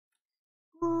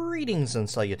Greetings and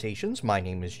salutations, my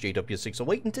name is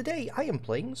JW608 and today I am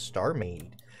playing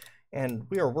StarMade. And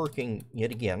we are working, yet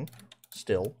again,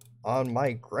 still, on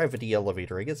my gravity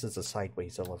elevator. I guess it's a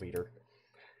sideways elevator.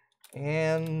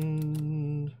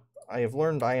 And I have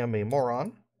learned I am a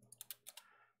moron.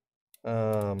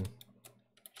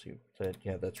 See,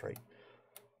 yeah, that's right.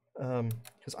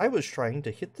 Because I was trying to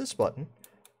hit this button,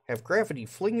 have gravity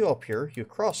fling you up here, you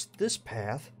cross this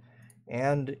path,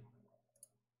 and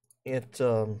it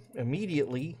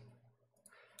immediately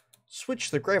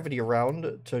switched the gravity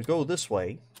around to go this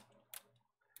way.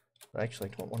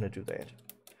 Actually, I don't want to do that.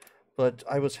 But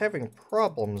I was having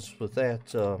problems with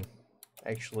that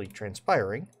actually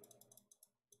transpiring.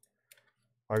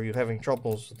 Are you having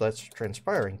troubles with that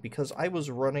transpiring? Because I was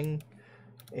running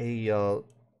the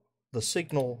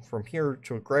signal from here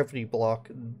to a gravity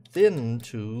block, then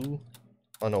to...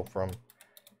 oh no, from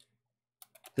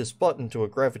this button to a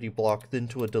gravity block, then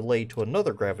to a delay to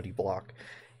another gravity block,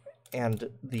 and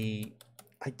the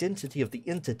identity of the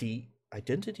entity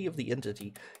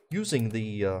using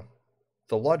the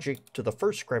logic to the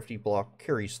first gravity block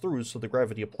carries through, so the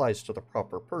gravity applies to the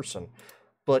proper person,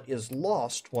 but is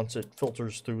lost once it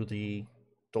filters through the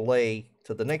delay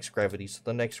to the next gravity, so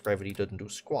the next gravity doesn't do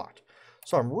squat.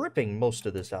 So I'm ripping most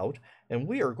of this out, and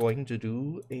we are going to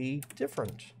do a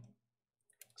different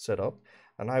setup.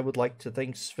 And I would like to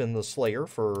thank Sven the Slayer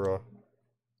for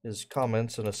his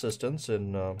comments and assistance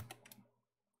in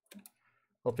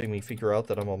helping me figure out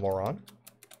that I'm a moron.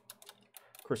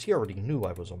 Of course, he already knew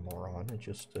I was a moron. It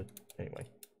just, anyway.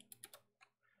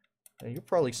 You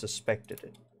probably suspected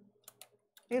it.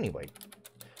 Anyway,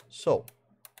 so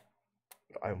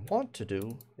what I want to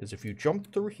do is if you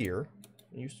jump through here,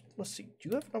 let's see, do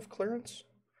you have enough clearance?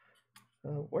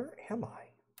 Where am I?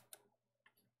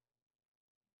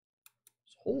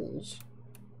 Holes?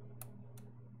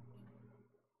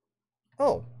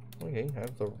 Oh, okay, I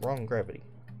have the wrong gravity.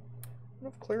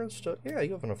 Enough clearance to... yeah,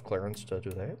 you have enough clearance to do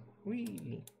that.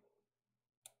 Whee!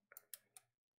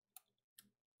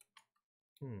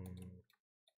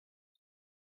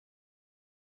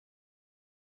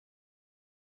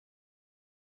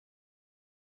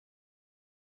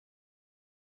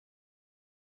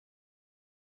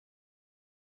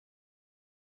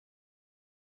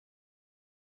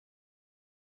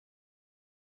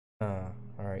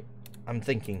 Alright. I'm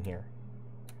thinking here.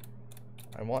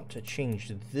 I want to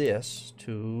change this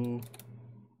to...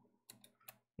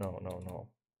 No.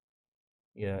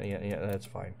 Yeah, that's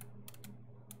fine.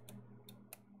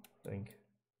 I think.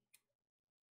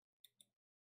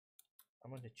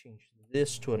 I'm going to change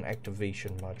this to an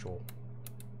activation module.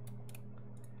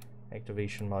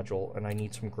 Activation module, and I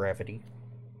need some gravity.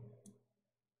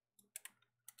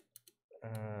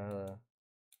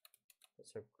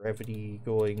 Let's have gravity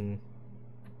going...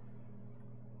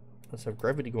 let's have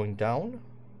gravity going down.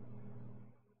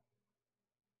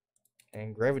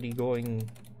 And gravity going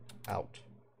out.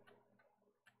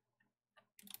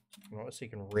 Let's see,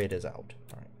 red is out.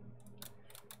 Alright.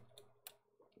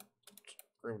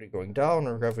 Gravity going down,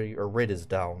 or red is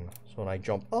down. So when I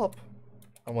jump up,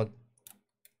 I want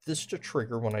this to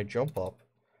trigger when I jump up.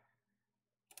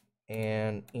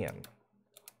 And in.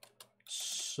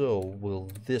 So will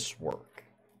this work?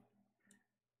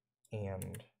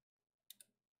 And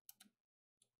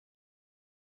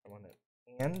I want to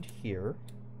end here.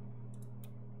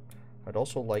 I'd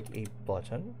also like a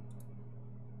button.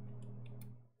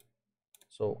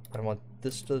 So I want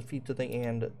this to feed to the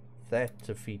and, that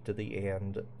to feed to the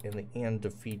and the and to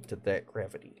feed to that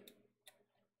gravity.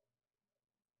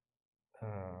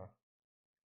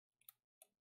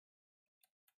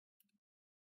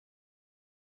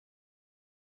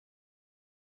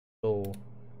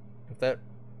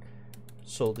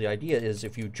 So the idea is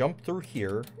if you jump through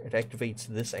here, it activates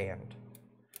this and.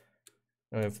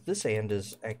 And if this and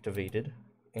is activated,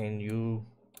 and you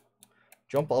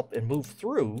jump up and move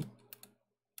through,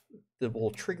 that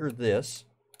will trigger this.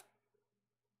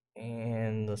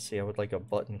 And let's see, I would like a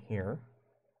button here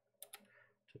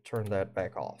to turn that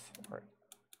back off. All right.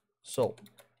 So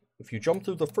if you jump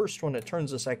through the first one, it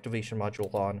turns this activation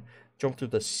module on. Jump through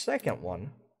the second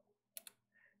one,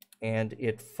 and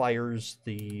it fires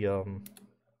the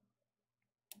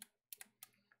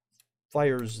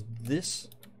fires this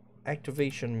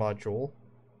activation module,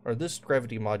 or this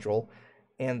gravity module,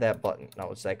 and that button. Now,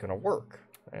 is that going to work?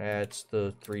 That's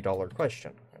the $3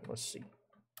 question. Right, let's see.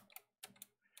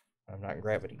 I'm not in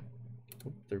gravity.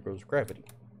 Oop, there goes gravity.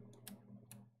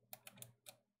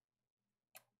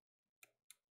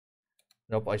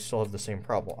 Nope, I still have the same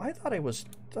problem. I thought I was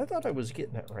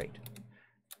getting it right.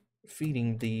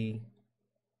 Feeding the...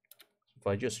 if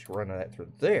I just run that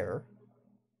through there,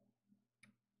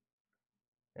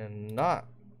 And not...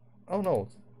 Oh no,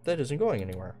 that isn't going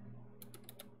anywhere.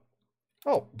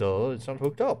 Oh, duh, it's not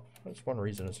hooked up. That's one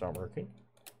reason it's not working.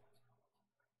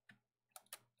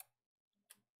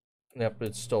 Yep,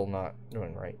 it's still not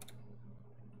doing right.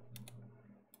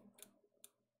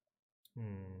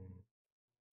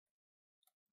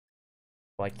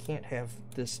 Well, I can't have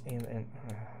this and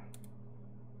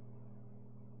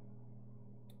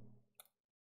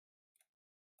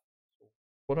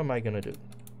what am I gonna do?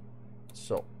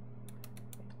 So,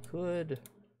 could...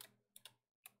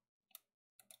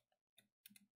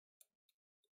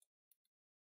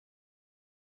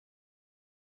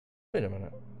 Wait a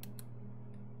minute.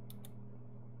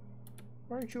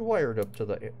 Why aren't you wired up to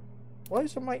the... Why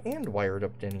isn't my and wired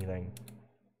up to anything?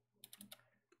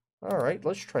 Alright,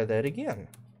 let's try that again.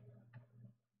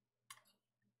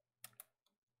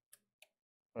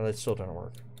 Oh, that still didn't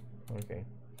work. Okay.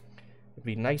 It'd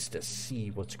be nice to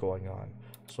see what's going on.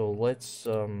 So let's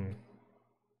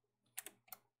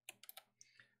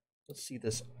see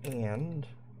this and...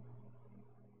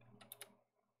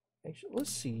 Actually,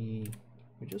 let's see...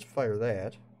 We just fire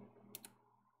that.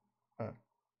 Huh.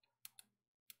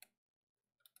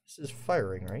 This is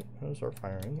firing, right? Those are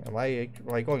firing. Am I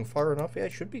going far enough? Yeah, I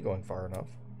should be going far enough.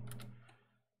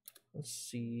 Let's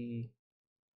see.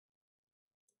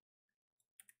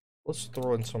 Let's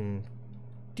throw in some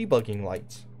debugging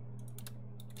lights.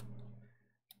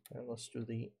 And let's do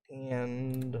the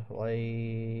and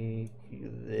like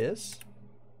this.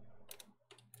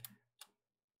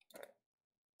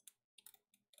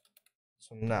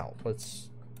 So now let's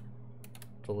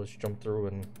jump through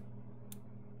and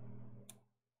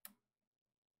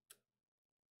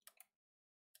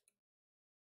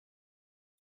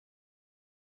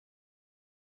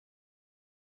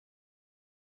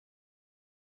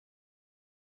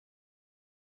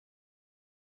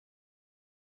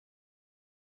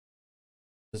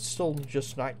it's still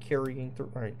just not carrying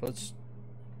through. All right,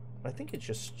 I think it's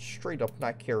just straight up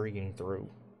not carrying through.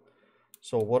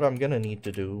 So what I'm gonna need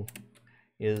to do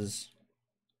is,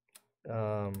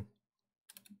 oh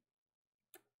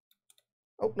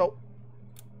no,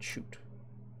 shoot,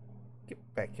 get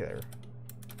back there.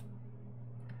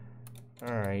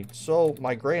 All right, so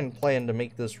my grand plan to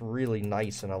make this really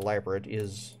nice and elaborate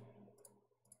is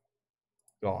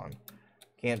gone.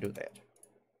 Can't do that.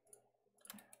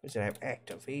 It's gonna have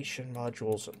activation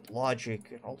modules and logic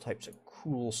and all types of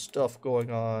cool stuff going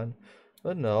on.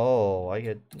 But no, I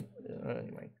had...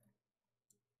 anyway.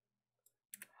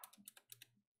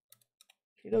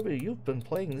 KW, you've been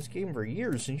playing this game for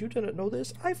years and you didn't know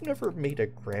this? I've never made a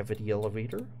gravity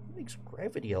elevator. Who makes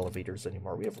gravity elevators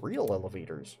anymore? We have real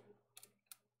elevators.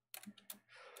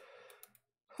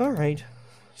 Alright,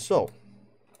 so...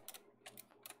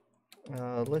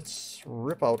 let's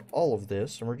rip out all of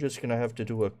this, and we're just going to have to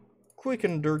do a quick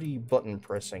and dirty button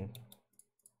pressing.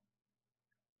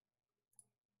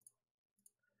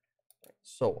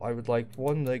 So, I would like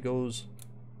one that goes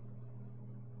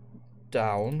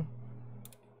down,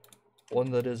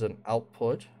 one that is an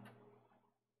output,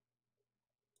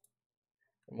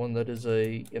 and one that is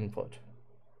a input.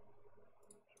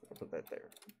 I'll put that there.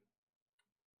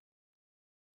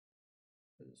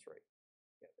 That is right.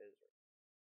 Yeah, that is right.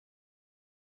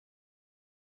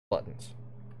 Buttons.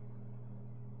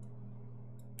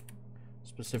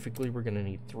 Specifically, we're going to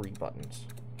need 3 buttons.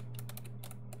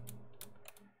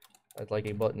 I'd like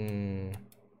a button,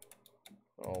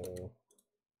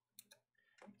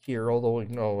 here, although,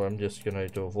 no, I'm just going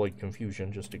to avoid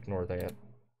confusion, just ignore that.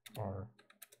 R.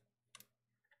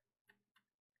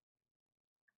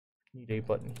 Need a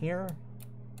button here,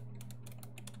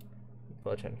 a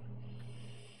button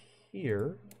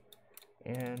here,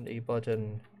 and a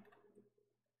button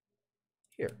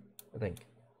here, I think.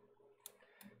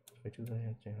 So I do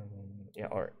that, yeah,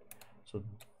 alright. So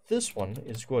this one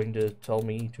is going to tell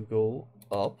me to go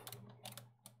up.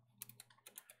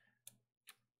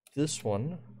 This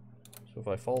one, so if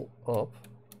I fall up,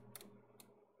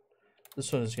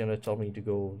 this one is going to tell me to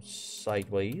go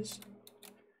sideways.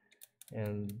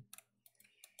 And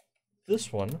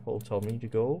this one will tell me to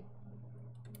go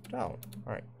down.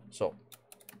 Alright, so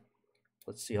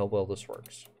let's see how well this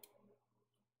works.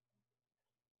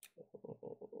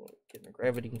 Get in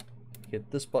gravity,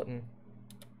 hit this button.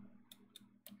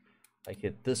 I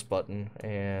hit this button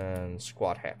and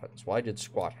squat happens. Why did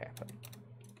squat happen?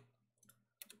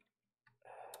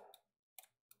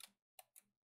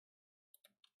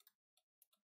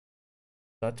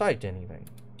 Not tied to anything.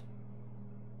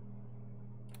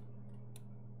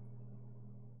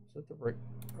 Is that the right?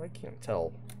 I can't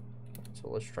tell. So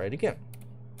let's try it again.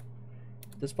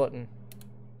 This button.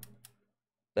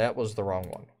 That was the wrong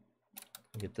one.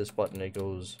 Get this button, it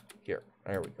goes here.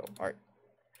 There we go. Alright.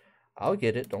 I'll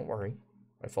get it, don't worry.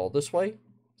 I fall this way.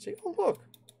 See, oh look,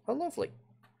 how lovely.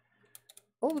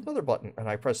 Oh, another button. And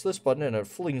I press this button and it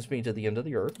flings me to the end of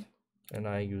the earth. And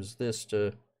I use this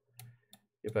to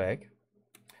get back.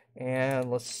 And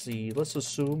let's see, let's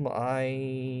assume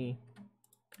I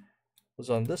was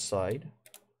on this side.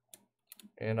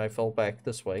 And I fell back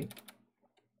this way.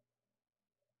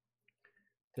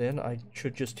 Then I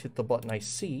should just hit the button I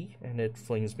see, and it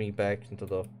flings me back into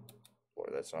the floor.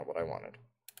 That's not what I wanted.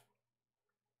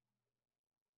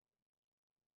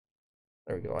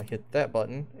 There we go. I hit that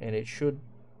button, and it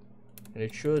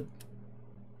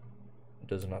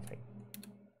does nothing.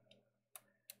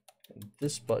 And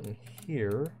this button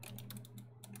here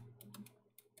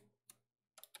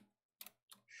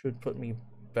should put me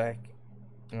back.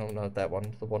 No, not that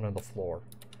one. The one on the floor.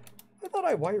 I thought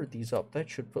I wired these up. That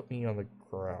should put me on the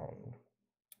ground.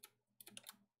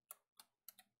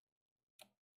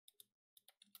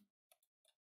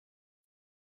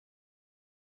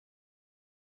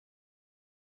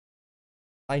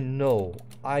 I know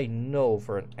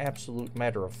for an absolute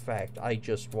matter of fact, I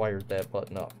just wired that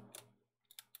button up.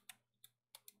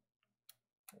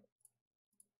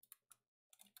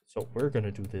 So we're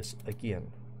gonna do this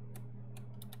again.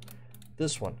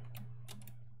 This one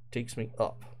takes me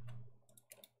up.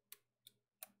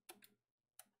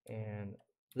 And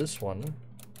this one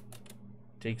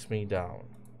takes me down.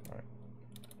 All right.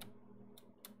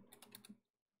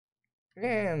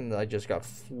 And I just got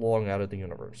flung out of the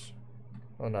universe.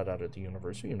 Well, not out of the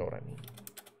universe, you know what I mean.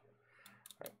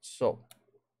 All right, so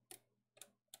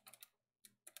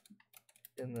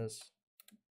in this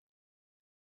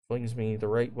flings me the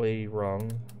right way,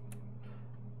 wrong.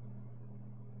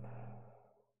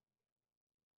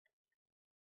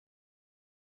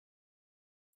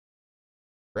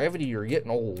 Gravity, you're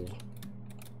getting old.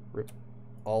 Rip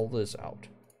all this out.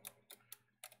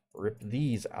 Rip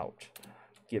these out.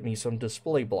 Get me some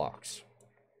display blocks.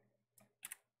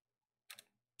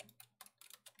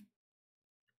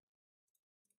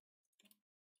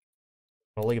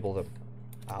 I'll label them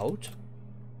out,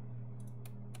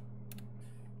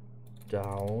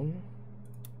 down,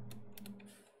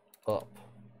 up,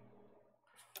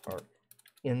 or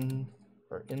in,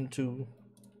 or into,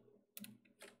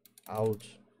 out.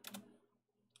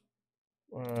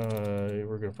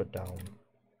 We're gonna put down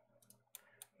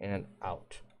and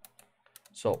out.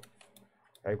 So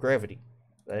I have gravity.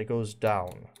 That goes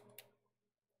down.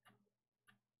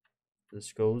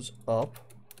 This goes up.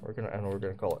 We're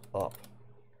gonna call it up.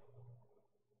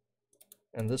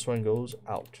 And this one goes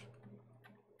out.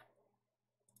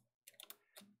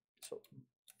 So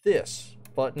this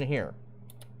button here,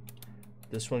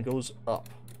 this one goes up,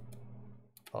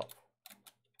 up.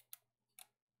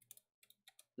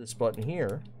 This button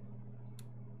here,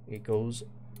 it goes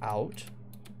out.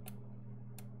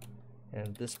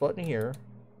 And this button here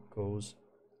goes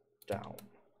down.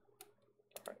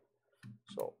 All right.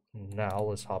 So now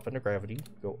let's hop into gravity,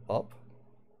 go up.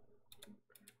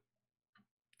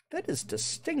 That is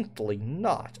distinctly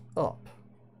not up.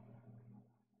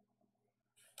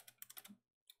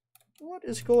 What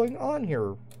is going on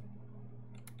here?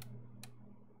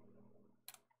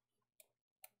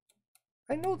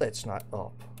 I know that's not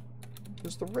up,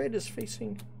 because the red is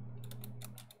facing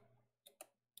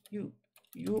you.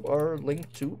 You are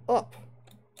linked to up.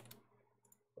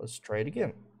 Let's try it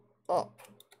again. Up.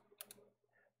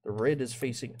 The red is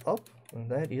facing up, and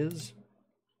that is...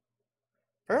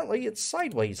 Apparently it's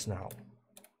sideways now.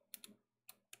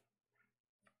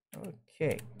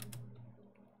 Okay.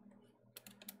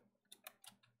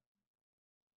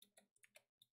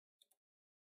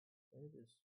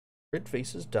 Red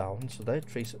faces down, so that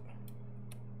faces...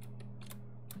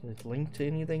 Is it linked to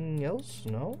anything else?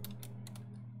 No?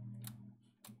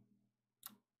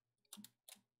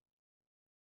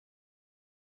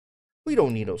 We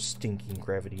don't need no stinking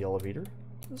gravity elevator.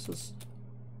 This is...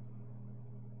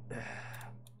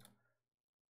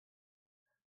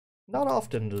 Not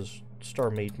often does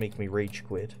StarMade make me rage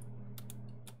quit.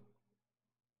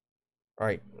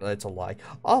 Alright, that's a lie.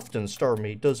 Often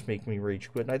StarMade does make me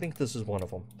rage quit, and I think this is one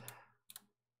of them.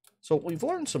 So we've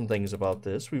learned some things about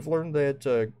this. We've learned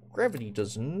that gravity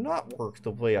does not work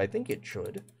the way I think it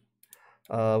should.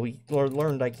 We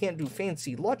learned I can't do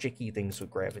fancy logic-y things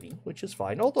with gravity, which is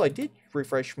fine. Although I did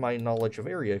refresh my knowledge of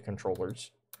area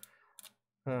controllers.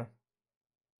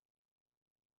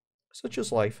 Such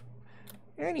is life.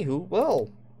 Anywho, well,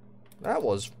 that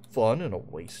was fun and a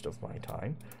waste of my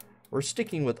time. We're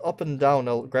sticking with up and down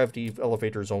gravity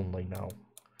elevators only now.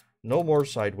 No more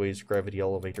sideways gravity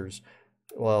elevators.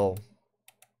 Well,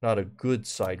 Not a good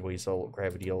sideways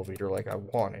gravity elevator like I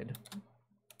wanted.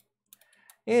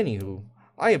 Anywho,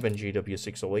 I have been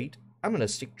JW608. I'm going to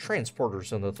stick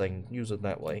transporters in the thing, use it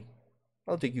that way.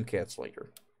 I'll dig you cats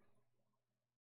later.